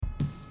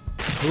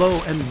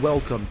Hello and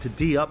welcome to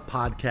D Up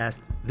Podcast.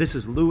 This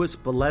is Louis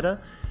Valletta.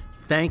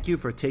 Thank you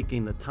for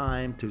taking the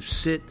time to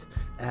sit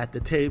at the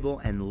table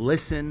and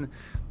listen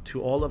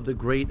to all of the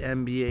great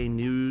NBA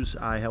news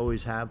I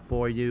always have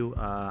for you.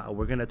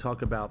 We're going to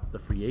talk about the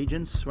free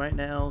agents right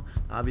now.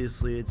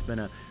 Obviously, it's been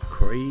a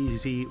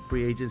crazy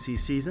free agency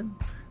season.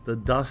 The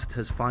dust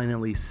has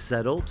finally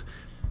settled.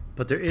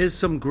 But there is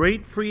some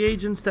great free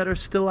agents that are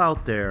still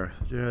out there.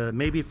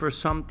 Maybe for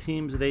some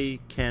teams they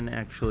can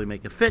actually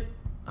make a fit.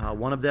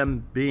 One of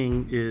them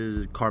being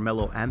is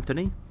Carmelo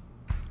Anthony.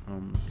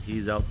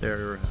 He's out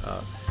there.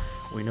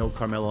 We know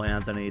Carmelo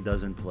Anthony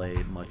doesn't play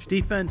much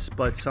defense,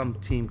 but some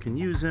team can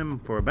use him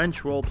for a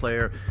bench role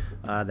player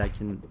that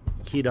can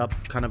heat up,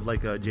 kind of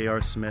like a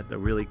J.R. Smith, a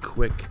really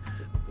quick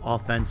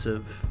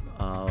offensive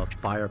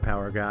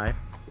firepower guy.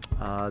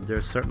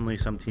 There's certainly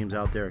some teams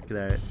out there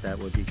that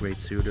would be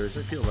great suitors.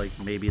 I feel like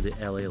maybe the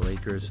LA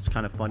Lakers. It's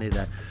kind of funny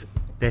that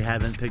they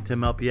haven't picked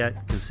him up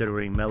yet,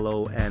 considering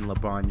Melo and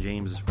LeBron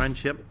James'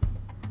 friendship.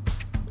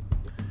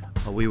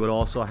 We would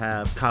also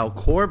have Kyle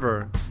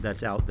Korver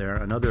that's out there,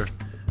 another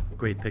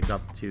great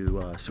pickup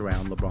to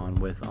surround LeBron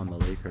with on the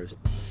Lakers.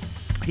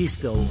 He's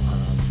still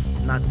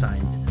not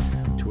signed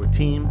to a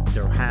team.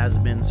 There has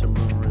been some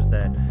rumors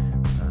that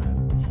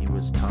he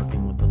was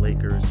talking with the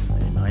Lakers.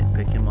 They might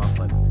pick him up,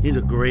 but he's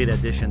a great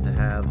addition to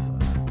have.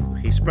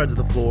 He spreads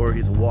the floor.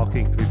 He's a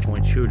walking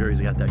three-point shooter. He's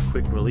got that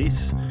quick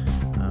release.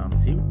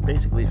 He would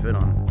basically fit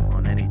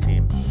on any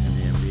team in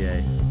the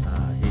NBA.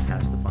 He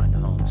has to find a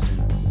home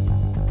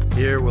soon.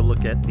 Here we'll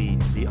look at the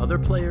other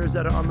players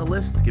that are on the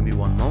list. Give me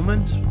one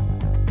moment.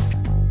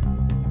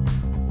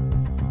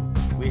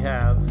 We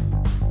have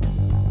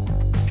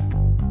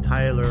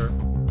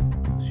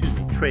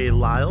Trey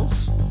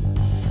Lyles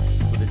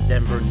with the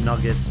Denver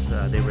Nuggets.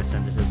 They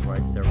rescinded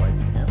their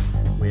rights to him.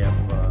 We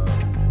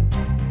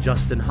have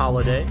Justin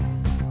Holiday,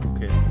 who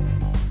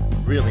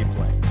can really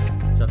play.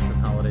 Justin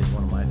Holiday is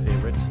one of my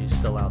favorites. He's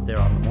still out there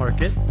on the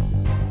market.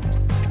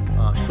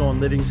 Sean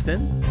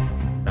Livingston,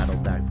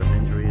 battled back from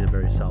injury, a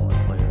very solid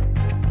player.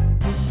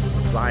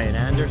 Ryan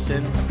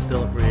Anderson,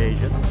 still a free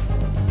agent.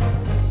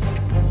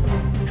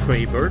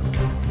 Trey Burke,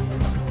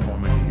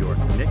 former New York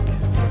Knick.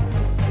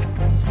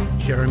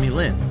 Jeremy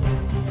Lin,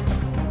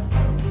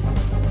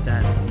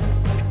 insanity,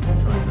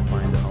 trying to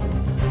find a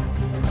home.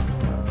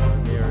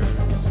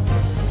 There's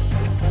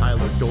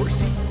Tyler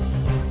Dorsey,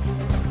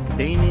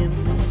 Damian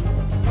Lee,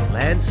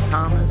 Lance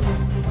Thomas,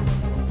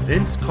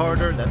 Vince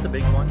Carter, that's a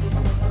big one.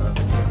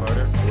 Vince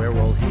Carter, where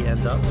will he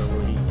end up? Where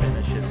will he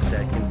finish his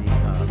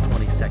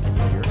 22nd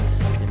year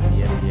in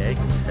the NBA?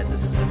 Because he said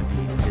this is going to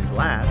be his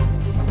last.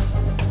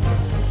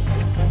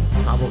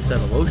 Pablo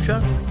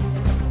Sebalosha,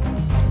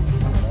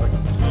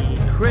 Marquis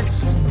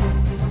Chris,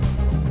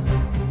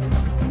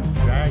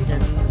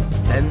 Dragon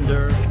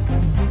Bender,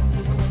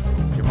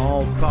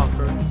 Jamal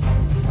Crawford,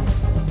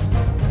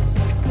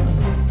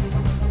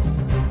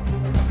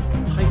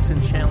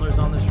 Tyson Chandler's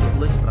on this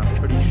list, but I'm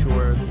pretty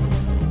sure the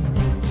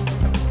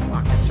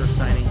Rockets are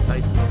signing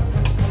Tyson.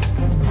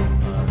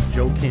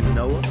 Joakim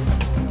Noah,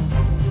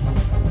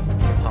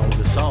 Paul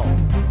Gasol,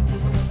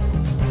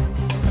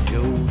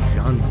 Joe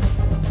Johnson.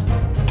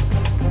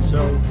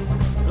 So,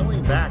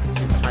 going back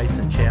to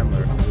Tyson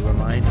Chandler, it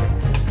reminds me,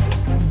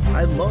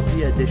 I love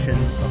the addition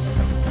of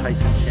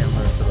Tyson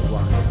Chandler to the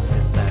Rockets,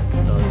 if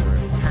that does or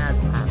has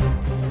happened.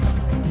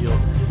 I feel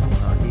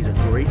he's a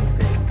great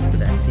fit for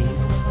that team.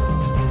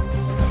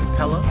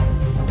 Capella,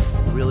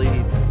 really,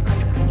 he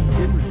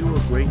didn't do a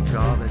great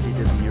job as he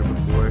did the year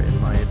before, in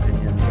my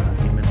opinion.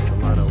 He missed a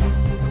lot of,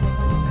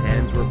 his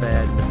hands were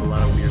bad, he missed a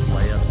lot of weird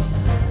layups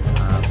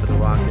for the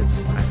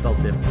Rockets. I felt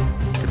if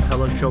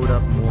Capella showed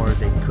up more,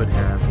 they could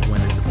have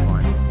went into the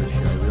finals this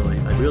year.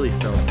 I really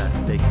felt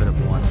that they could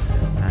have won.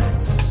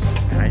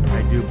 And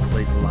I do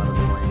place a lot of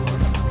the blame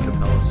on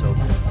Capella. So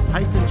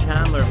Tyson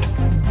Chandler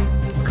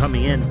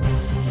coming in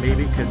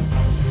maybe could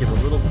give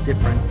a little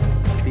different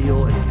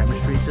feel and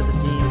chemistry to the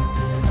team.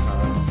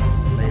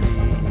 Maybe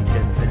he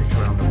can finish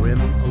around the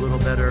rim a little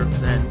better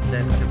than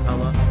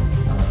Capella.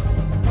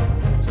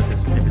 So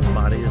if his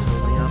body is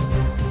holding up.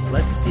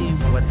 Let's see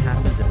what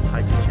happens if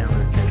Tyson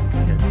Chandler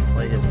can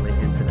play his way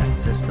into that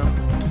system.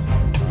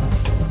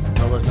 So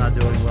Capella's not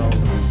doing well,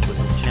 you put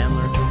in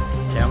Chandler.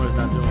 Chandler's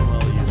not doing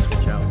well, you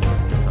switch out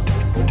with Capella.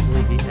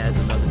 Hopefully he adds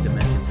another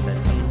dimension to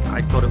that team.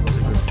 I thought it was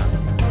a good sign.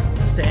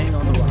 Staying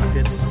on the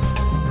Rockets,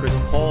 Chris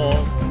Paul,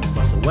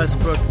 Russell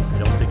Westbrook, I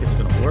don't think it's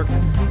going to work.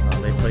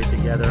 They played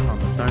together on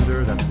the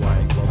Thunder. That's why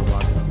I call the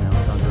Rockets now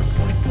Thunder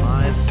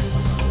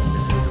 .5.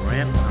 Missing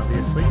Durant,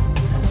 obviously.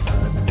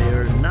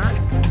 They're not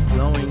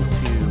going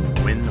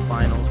to win the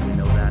finals. We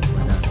know that.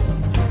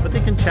 But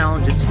they can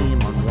challenge a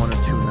team on one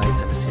or two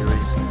nights in a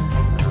series.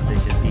 They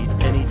can beat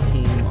any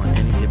team on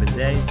any given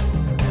day.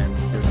 And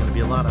there's going to be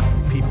a lot of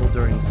people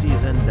during the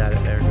season that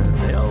are going to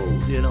say, oh,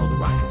 the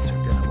Rockets are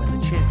going to win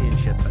the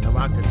championship and the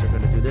Rockets are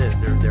going to do this.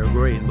 They're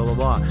great and blah,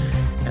 blah, blah.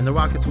 And the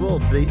Rockets will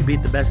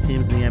beat the best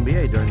teams in the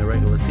NBA during the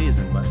regular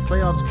season. But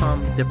playoffs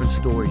come, different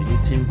story. You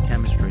need team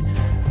chemistry.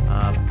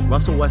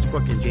 Russell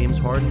Westbrook and James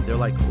Harden, they're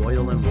like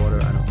oil and water.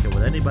 I don't care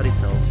what anybody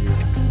tells you.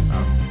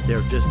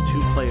 They're just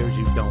two players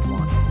you don't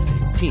want on the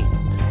same team.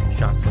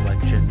 Shot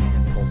selection,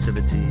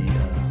 impulsivity,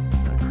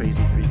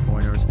 crazy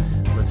three-pointers.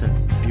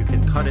 Listen, you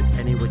can cut it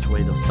any which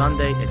way till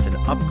Sunday. It's an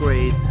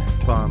upgrade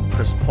from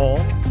Chris Paul.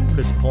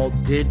 Chris Paul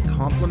did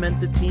complement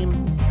the team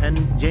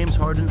and James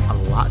Harden a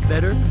lot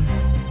better,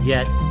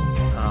 yet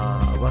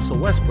Russell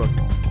Westbrook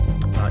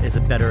is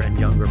a better and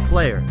younger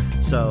player.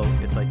 So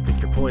it's like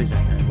pick your poison,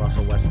 and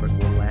Russell Westbrook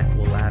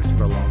will last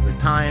for a longer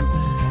time.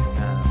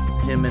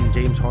 Him and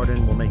James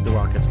Harden will make the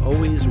Rockets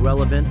always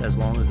relevant as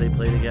long as they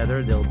play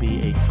together. They'll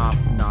be a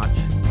top-notch,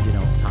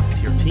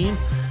 top-tier team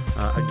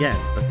again,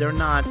 but they're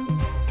not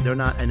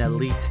an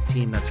elite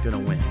team that's going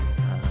to win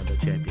the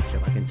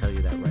championship. I can tell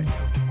you that right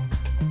now.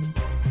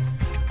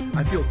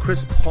 I feel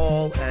Chris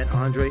Paul and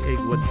Andre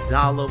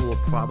Iguodala will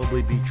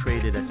probably be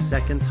traded a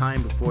second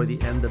time before the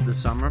end of the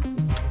summer.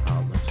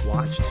 Let's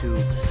watch to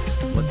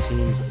what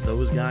teams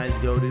those guys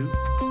go to.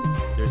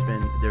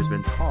 There's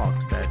been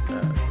talks that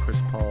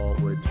Chris Paul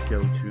would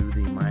go to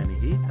the Miami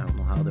Heat. I don't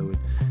know how they would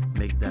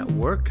make that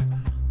work.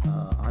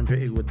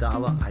 Andre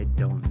Iguodala, I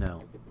don't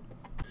know.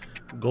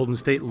 Golden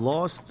State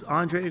lost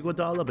Andre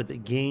Iguodala, but they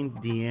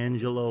gained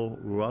D'Angelo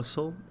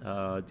Russell.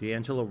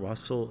 D'Angelo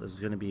Russell is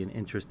going to be an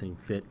interesting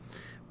fit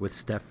with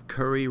Steph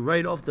Curry.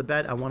 Right off the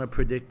bat, I want to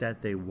predict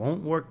that they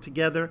won't work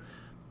together.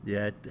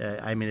 Yet,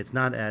 it's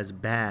not as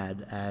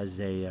bad as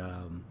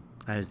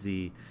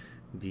the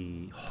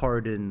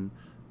Harden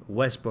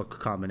Westbrook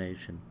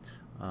combination.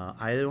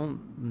 I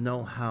don't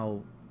know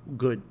how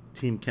good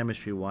team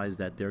chemistry wise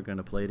that they're going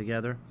to play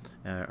together,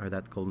 or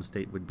that Golden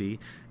State would be,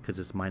 because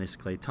it's minus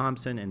Klay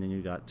Thompson, and then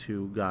you got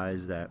two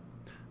guys that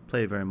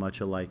play very much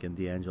alike in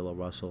D'Angelo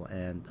Russell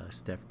and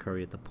Steph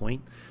Curry at the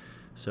point.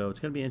 So it's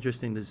going to be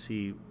interesting to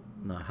see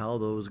how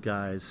those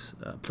guys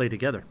play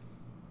together.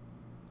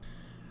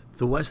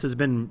 The West has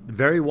been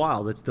very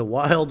wild. It's the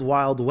wild,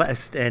 wild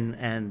West, and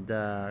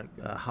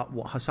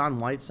Hassan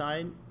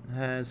Whiteside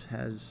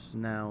has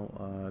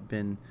now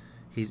been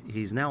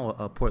he's now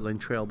a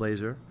Portland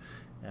Trailblazer.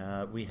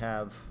 We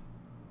have,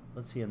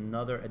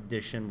 another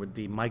addition would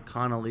be Mike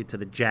Conley to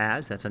the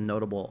Jazz. That's a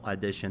notable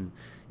addition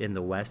in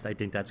the West. I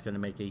think that's going to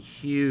make a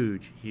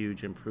huge,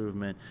 huge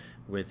improvement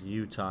with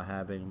Utah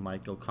having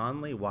Michael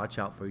Conley. Watch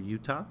out for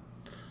Utah.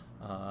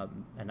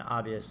 And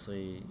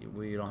obviously,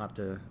 we don't have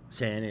to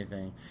say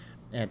anything.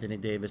 Anthony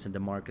Davis and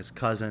DeMarcus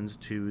Cousins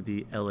to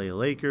the LA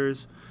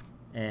Lakers,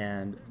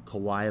 and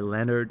Kawhi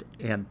Leonard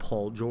and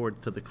Paul George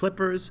to the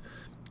Clippers.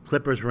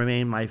 Clippers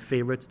remain my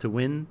favorites to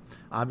win.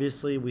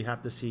 Obviously, we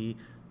have to see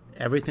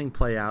everything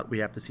play out. We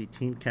have to see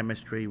team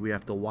chemistry. We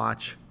have to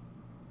watch.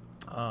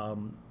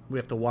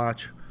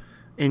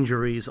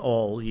 Injuries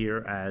all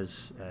year,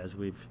 as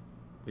we've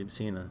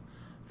seen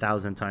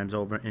 1,000 times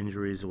over.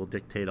 Injuries will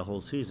dictate a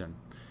whole season.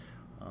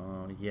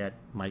 Yet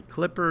my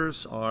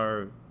Clippers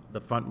are the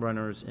front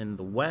runners in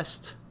the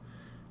West.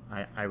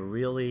 I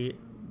really,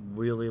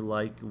 really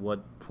like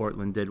what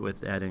Portland did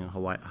with adding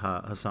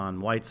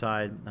Hassan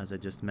Whiteside. As I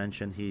just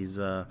mentioned, he's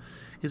a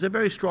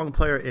very strong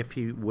player if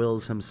he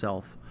wills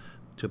himself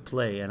to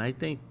play, and I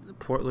think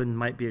Portland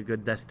might be a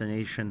good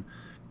destination,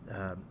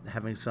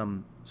 having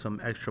some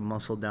extra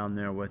muscle down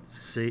there with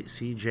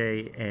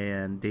CJ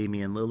and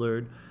Damian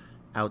Lillard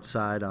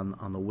outside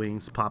on the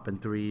wings, popping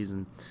threes,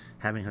 and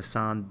having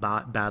Hassan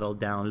battle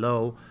down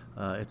low.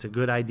 It's a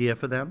good idea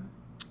for them.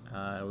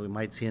 We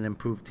might see an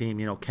improved team.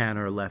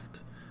 Kanter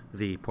left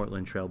the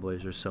Portland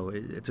Trailblazers, so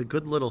it's a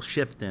good little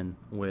shift in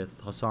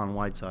with Hassan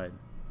Whiteside.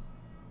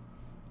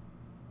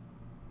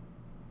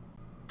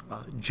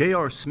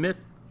 J.R. Smith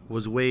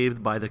was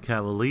waived by the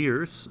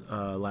Cavaliers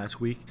last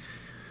week,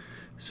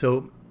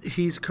 so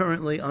he's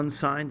currently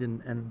unsigned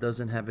and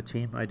doesn't have a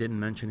team. I didn't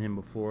mention him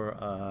before.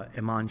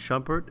 Iman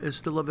Shumpert is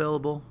still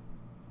available.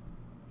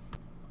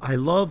 I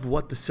love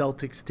what the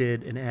Celtics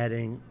did in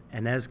adding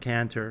Enes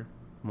Kanter,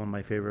 one of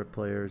my favorite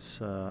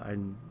players,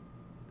 and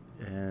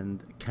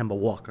Kemba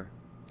Walker.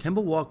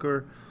 Kemba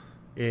Walker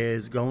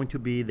is going to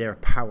be their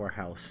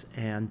powerhouse,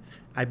 and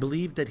I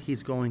believe that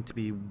he's going to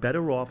be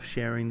better off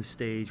sharing the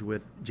stage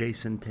with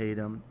Jason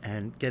Tatum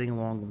and getting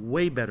along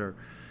way better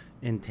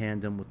in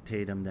tandem with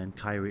Tatum than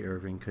Kyrie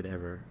Irving could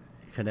ever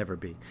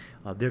be.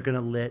 They're going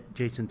to let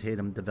Jason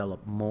Tatum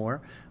develop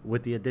more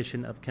with the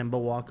addition of Kemba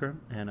Walker,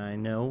 and I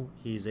know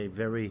he's a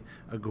very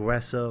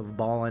aggressive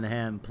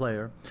ball-in-hand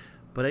player,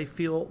 but I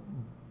feel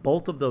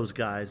both of those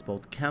guys,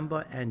 both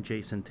Kemba and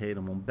Jason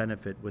Tatum, will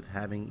benefit with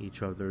having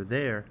each other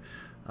there.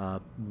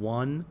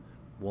 One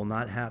will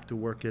not have to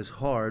work as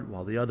hard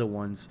while the other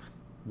one's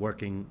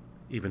working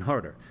even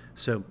harder.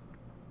 So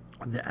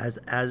as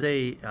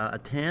a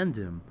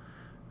tandem,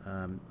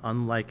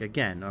 unlike,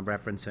 again, I'm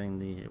referencing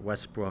the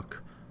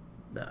Westbrook,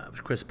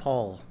 Chris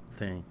Paul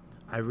thing,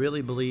 I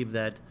really believe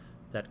that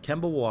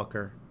Kemba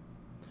Walker,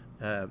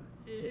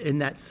 in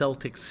that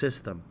Celtics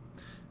system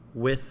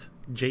with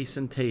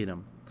Jason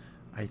Tatum,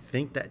 I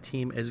think that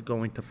team is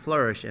going to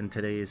flourish in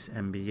today's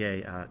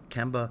NBA.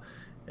 Kemba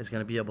is going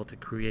to be able to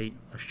create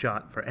a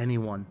shot for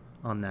anyone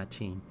on that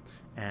team.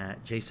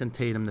 Jason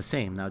Tatum the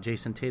same. Now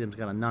Jason Tatum's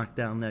going to knock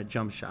down that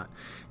jump shot.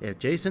 If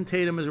Jason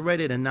Tatum is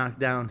ready to knock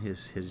down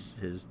his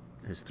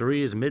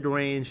threes,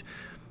 mid-range,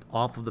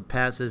 off of the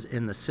passes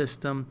in the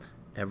system,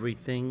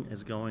 everything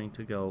is going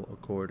to go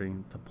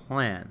according to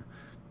plan.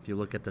 If you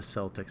look at the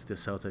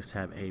Celtics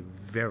have a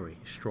very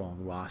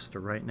strong roster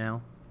right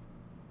now.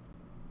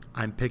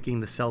 I'm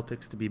picking the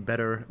Celtics to be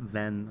better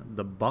than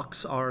the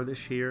Bucks are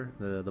this year.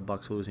 The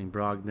Bucks losing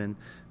Brogdon.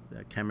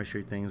 The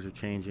chemistry things are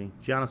changing.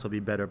 Giannis will be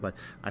better, but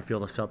I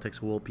feel the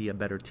Celtics will be a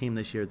better team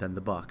this year than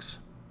the Bucks.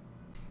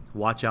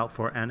 Watch out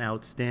for an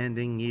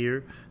outstanding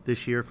year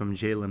this year from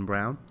Jaylen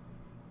Brown.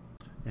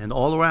 And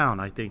all around,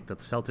 I think that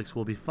the Celtics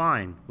will be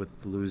fine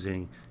with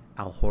losing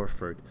Al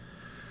Horford.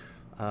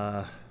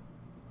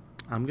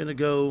 I'm gonna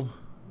go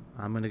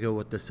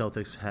with the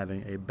Celtics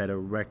having a better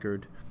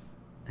record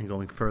and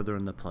going further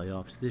in the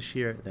playoffs this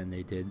year than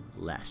they did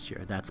last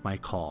year. That's my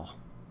call.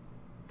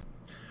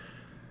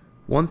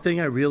 One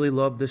thing I really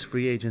loved this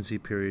free agency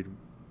period,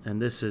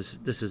 and this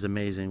is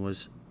amazing,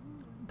 was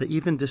the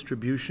even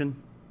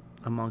distribution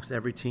amongst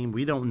every team.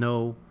 We don't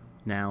know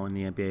now in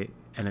the NBA,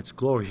 and it's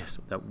glorious,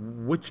 that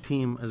which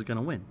team is going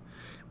to win.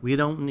 We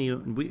don't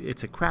need.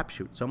 It's a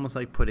crapshoot. It's almost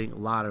like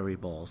putting lottery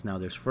balls. Now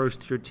there's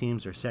first-tier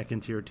teams or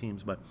second-tier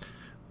teams, but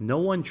no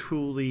one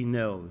truly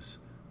knows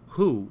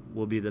who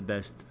will be the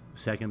best,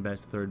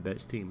 second-best,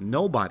 third-best team.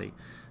 Nobody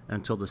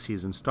until the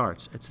season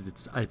starts.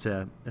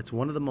 It's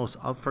one of the most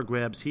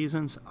up-for-grabs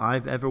seasons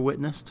I've ever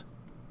witnessed.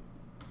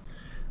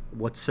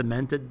 What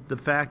cemented the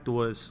fact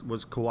was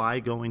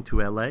Kawhi going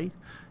to L.A.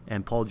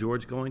 and Paul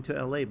George going to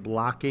L.A.,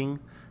 blocking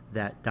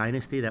that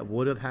dynasty that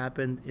would have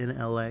happened in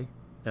L.A.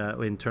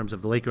 In terms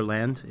of the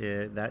Lakerland.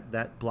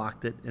 That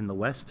blocked it in the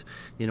West.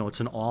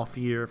 It's an off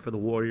year for the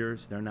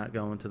Warriors. They're not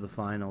going to the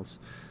finals.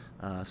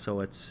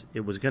 So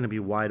it was going to be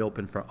wide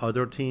open for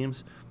other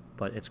teams,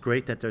 but it's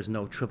great that there's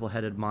no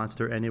triple-headed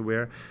monster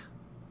anywhere.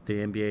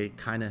 The NBA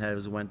kind of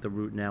has went the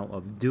route now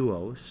of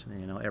duos.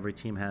 Every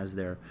team has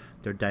their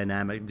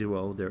dynamic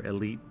duo, their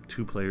elite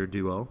two-player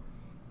duo.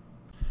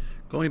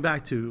 Going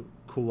back to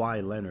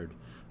Kawhi Leonard,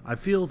 I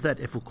feel that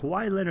if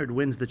Kawhi Leonard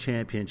wins the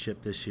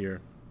championship this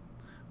year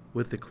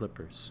with the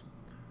Clippers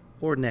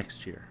or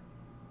next year,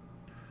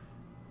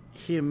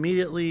 he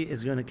immediately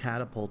is going to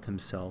catapult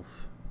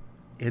himself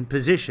in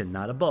position,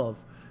 not above,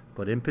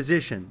 but in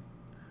position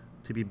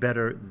to be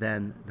better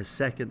than the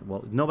second.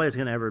 Well, nobody's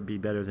going to ever be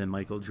better than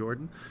Michael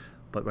Jordan,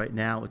 but right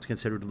now it's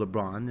considered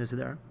LeBron is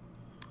there.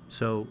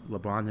 So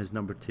LeBron is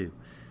number 2.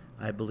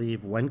 I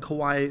believe when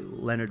Kawhi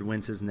Leonard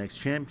wins his next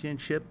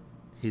championship,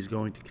 he's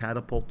going to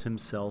catapult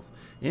himself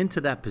into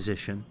that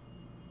position.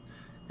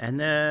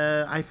 And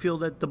I feel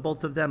that the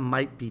both of them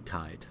might be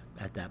tied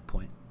at that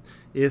point,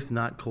 if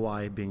not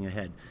Kawhi being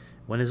ahead.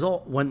 When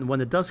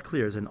the dust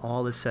clears and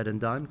all is said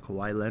and done,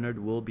 Kawhi Leonard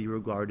will be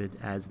regarded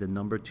as the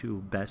number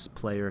 2 best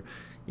player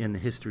in the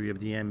history of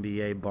the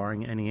NBA,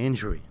 barring any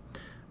injury.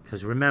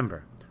 Because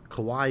remember,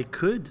 Kawhi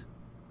could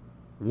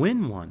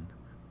win 1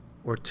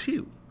 or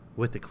 2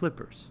 with the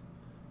Clippers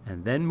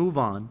and then move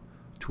on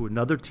to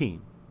another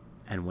team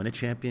and win a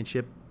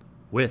championship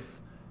with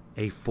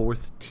a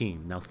 4th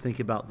team. Now think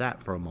about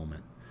that for a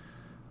moment.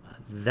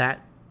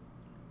 That,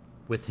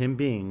 with him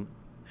being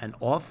an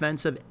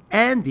offensive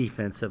and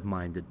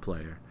defensive-minded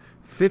player,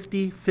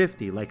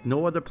 50-50, like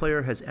no other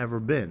player has ever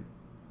been,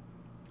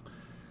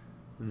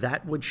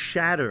 that would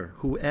shatter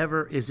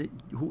whoever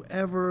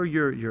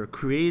your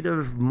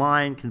creative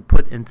mind can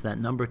put into that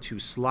number 2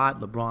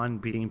 slot,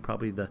 LeBron being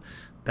probably the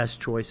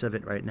best choice of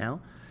it right now.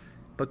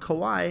 But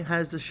Kawhi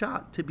has the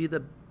shot to be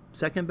the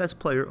second best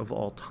player of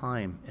all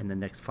time in the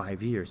next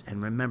 5 years.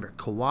 And remember,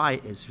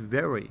 Kawhi is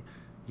very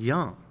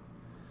young.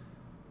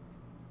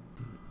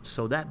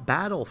 So that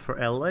battle for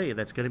LA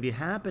that's going to be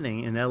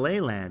happening in LA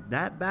land,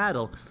 that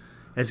battle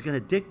is going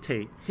to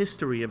dictate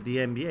history of the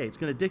NBA. It's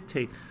going to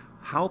dictate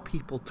how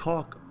people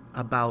talk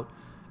about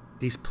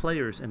these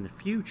players in the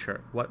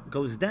future. What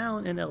goes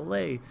down in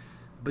LA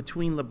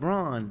between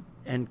LeBron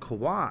and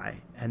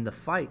Kawhi and the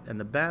fight and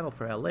the battle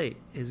for LA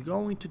is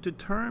going to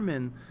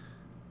determine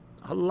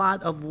a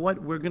lot of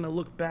what we're going to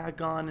look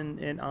back on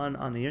and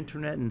on the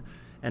internet and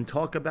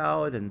talk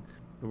about, and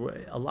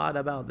a lot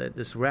about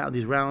these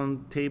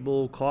round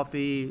table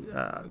coffee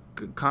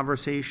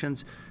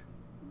conversations.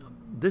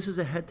 This is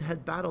a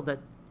head-to-head battle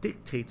that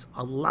dictates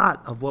a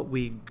lot of what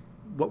we're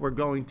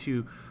going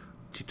to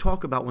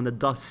talk about when the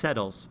dust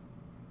settles.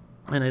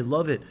 And I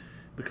love it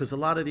because a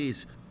lot of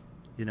these,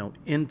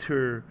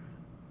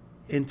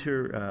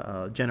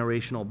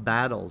 intergenerational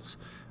battles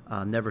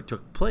never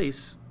took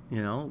place.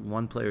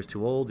 One player's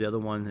too old, the other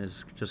one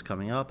is just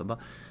coming up.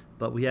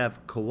 But we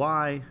have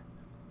Kawhi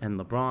and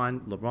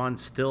LeBron.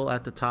 LeBron's still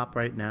at the top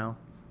right now,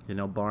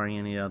 barring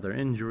any other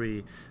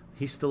injury.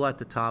 He's still at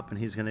the top, and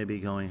he's going to be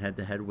going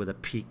head-to-head with a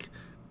peak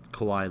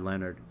Kawhi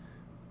Leonard.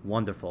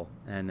 Wonderful.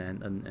 And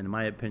in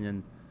my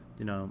opinion,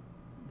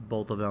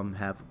 both of them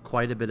have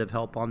quite a bit of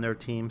help on their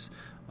teams.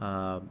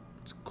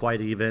 It's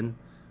quite even.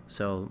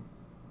 So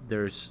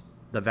the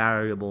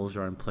variables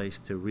are in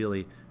place to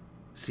really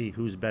see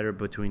who's better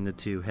between the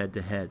two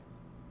head-to-head.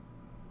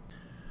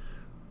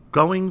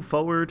 Going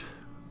forward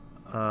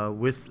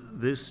with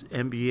this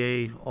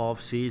NBA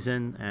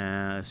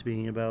offseason,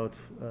 speaking about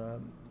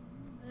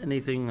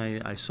anything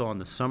I saw in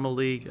the Summer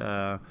League,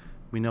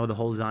 we know the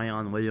whole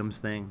Zion Williams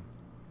thing,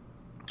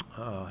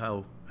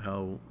 how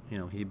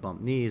he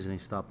bumped knees and he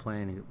stopped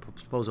playing. He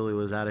supposedly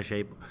was out of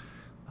shape.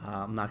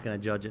 I'm not going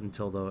to judge it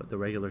until the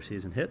regular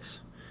season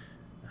hits.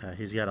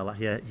 He's had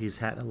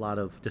a lot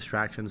of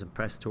distractions and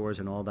press tours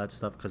and all that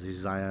stuff because he's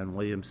Zion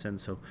Williamson.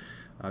 So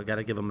got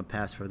to give him a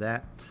pass for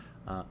that.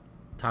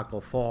 Taco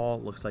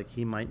Fall looks like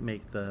he might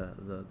make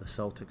the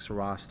Celtics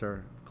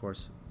roster. Of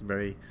course,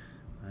 very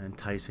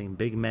enticing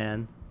big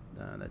man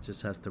that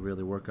just has to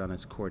really work on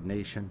his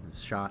coordination,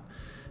 his shot.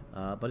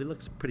 But he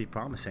looks pretty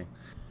promising.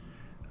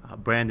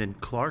 Brandon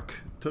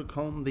Clark took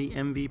home the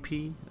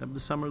MVP of the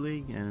Summer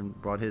League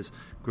and brought his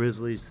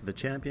Grizzlies to the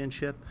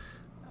championship.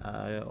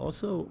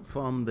 Also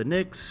from the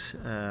Knicks,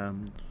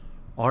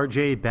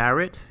 R.J.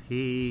 Barrett,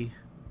 he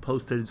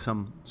posted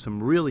some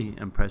really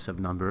impressive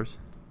numbers.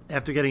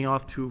 After getting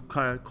off to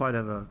quite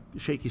a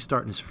shaky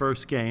start in his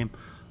first game,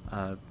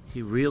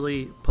 he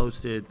really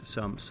posted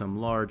some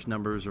large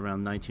numbers,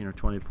 around 19 or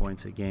 20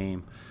 points a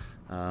game.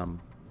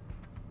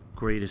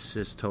 Great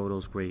assist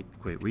totals, great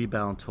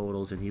rebound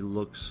totals, and he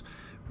looks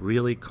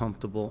really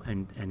comfortable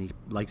and he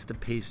likes the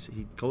pace.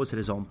 He goes at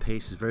his own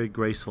pace. He's very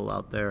graceful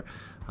out there.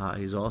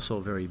 He's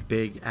also very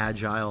big,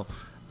 agile,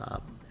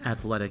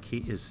 athletic.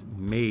 He is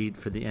made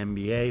for the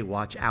NBA.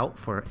 Watch out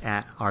for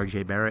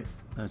R.J. Barrett.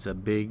 That's a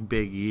big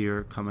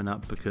year coming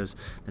up because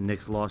the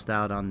Knicks lost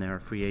out on their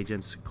free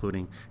agents,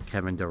 including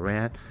Kevin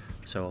Durant.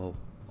 So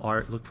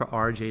look for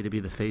RJ to be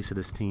the face of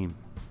this team.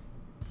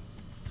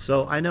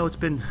 So I know it's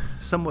been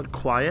somewhat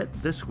quiet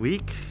this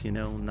week.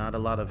 Not a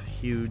lot of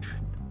huge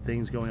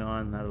things going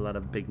on, not a lot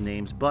of big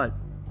names, but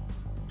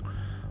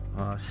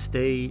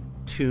stay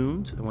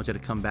tuned. I want you to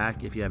come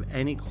back. If you have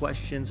any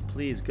questions,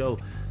 please go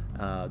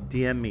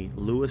DM me,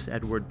 Louis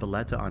Edward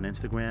Belletta on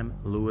Instagram,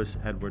 Louis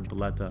Edward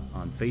Belletta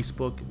on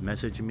Facebook.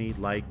 Message me,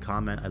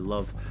 comment. I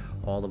love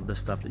all of the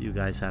stuff that you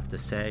guys have to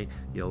say.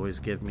 You always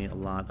give me a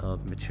lot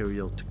of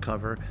material to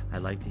cover. I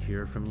like to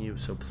hear from you.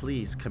 So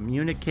please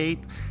communicate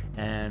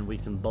and we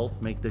can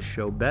both make this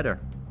show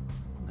better.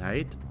 All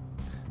right?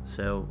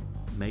 So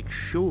make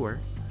sure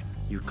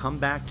you come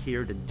back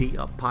here to D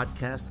Up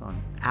Podcast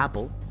on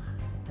Apple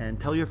and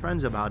tell your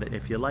friends about it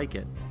if you like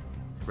it.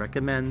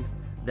 Recommend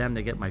them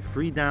to get my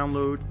free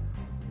download,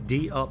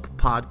 D Up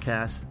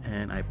Podcast,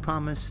 and I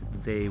promise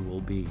they will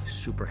be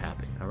super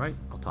happy. All right?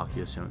 I'll talk to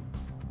you soon.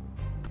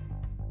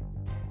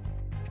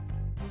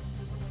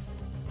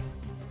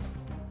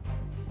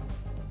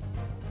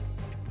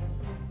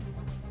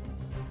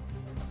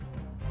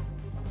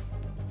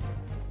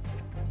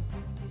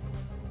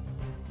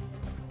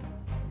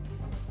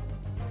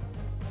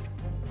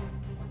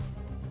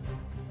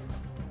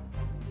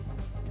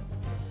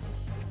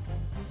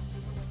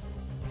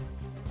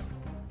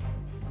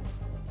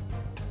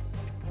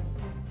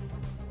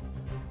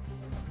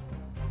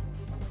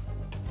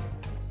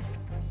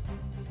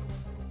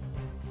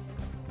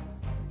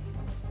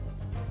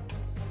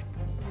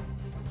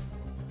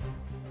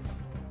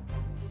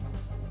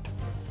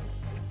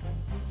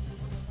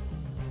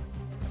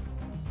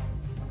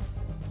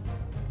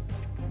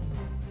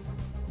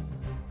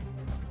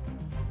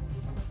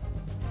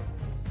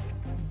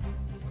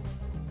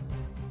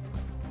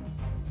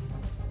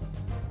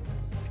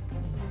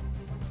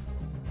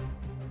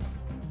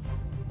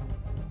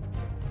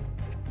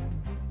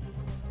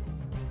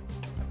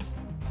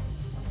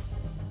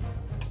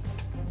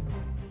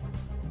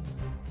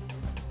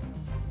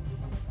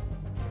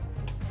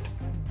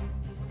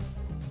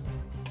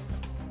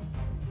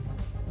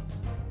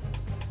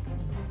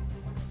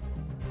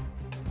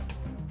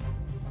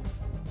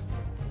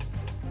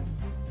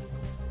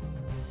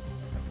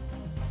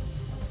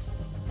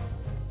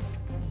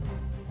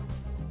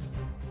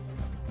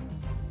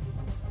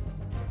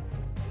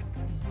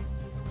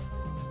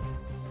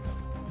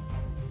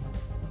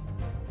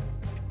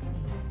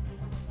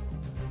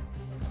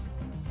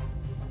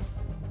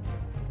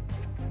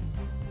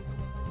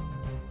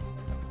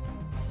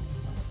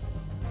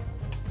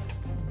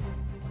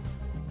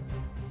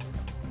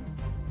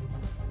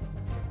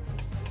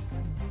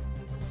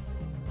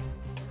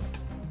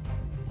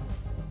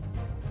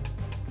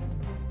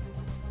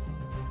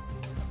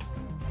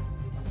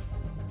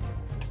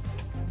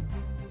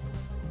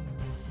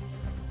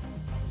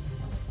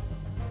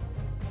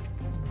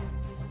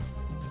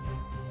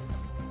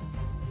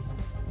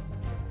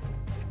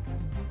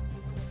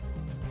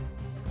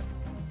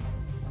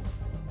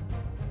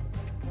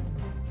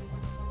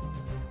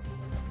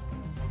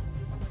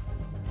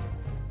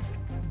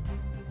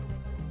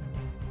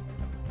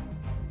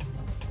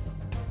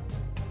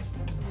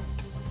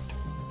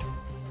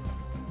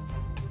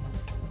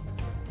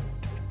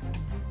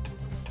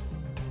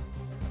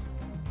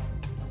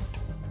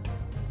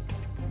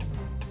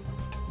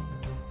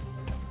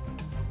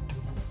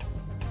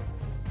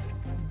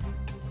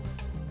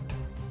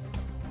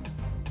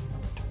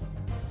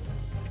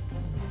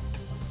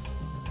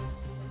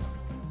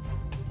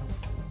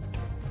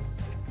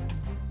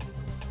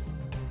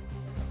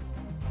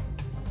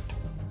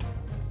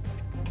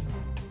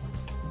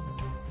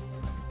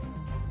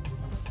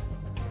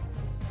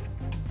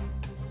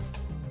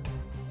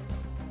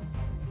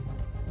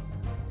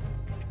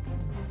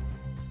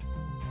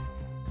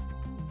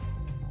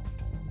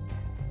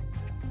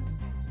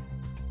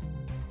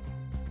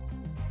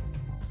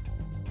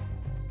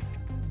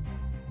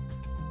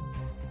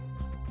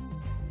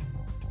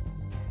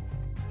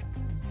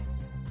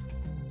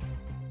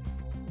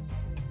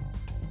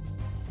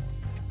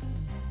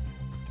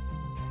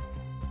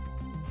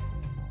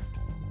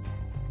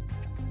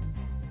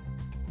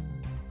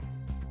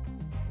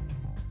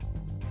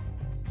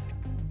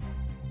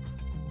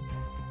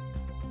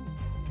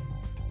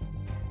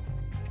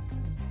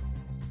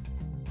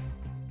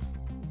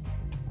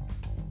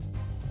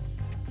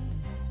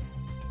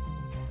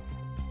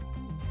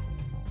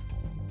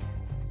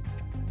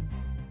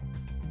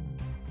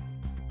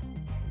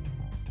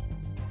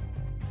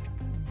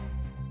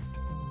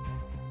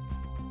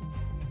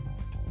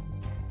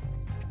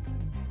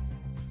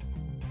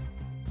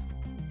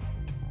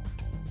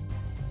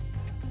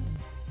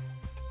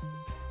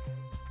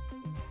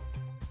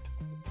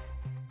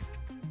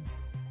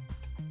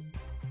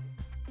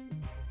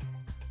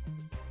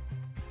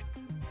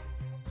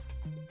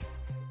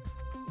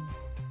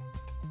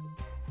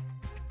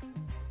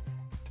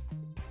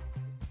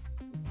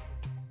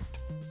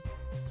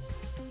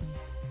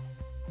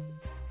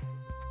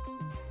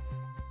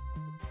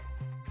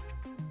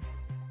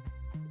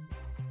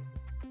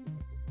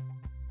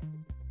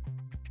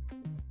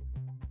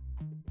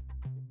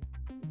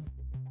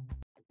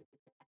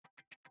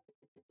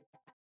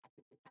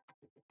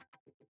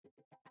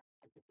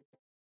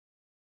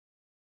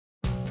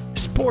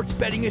 Sports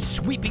betting is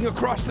sweeping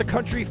across the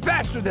country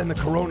faster than the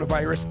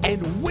coronavirus,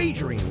 and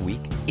Wagering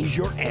Week is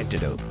your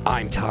antidote.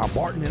 I'm Tom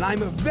Barton, and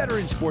I'm a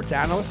veteran sports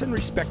analyst and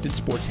respected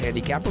sports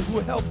handicapper who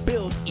helped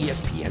build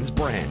ESPN's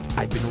brand.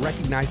 I've been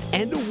recognized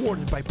and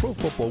awarded by Pro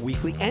Football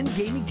Weekly and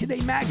Gaming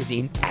Today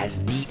magazine as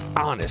the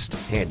honest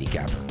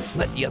handicapper.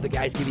 Let the other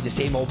guys give you the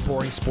same old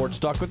boring sports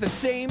talk with the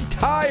same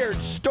tired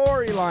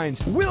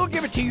storylines. We'll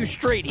give it to you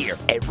straight here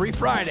every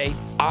Friday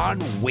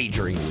on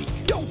Wagering Week.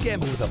 Don't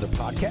gamble with other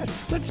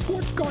podcasts. Let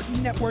Sports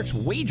Garden Network's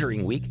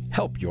Wagering Week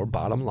help your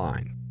bottom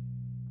line.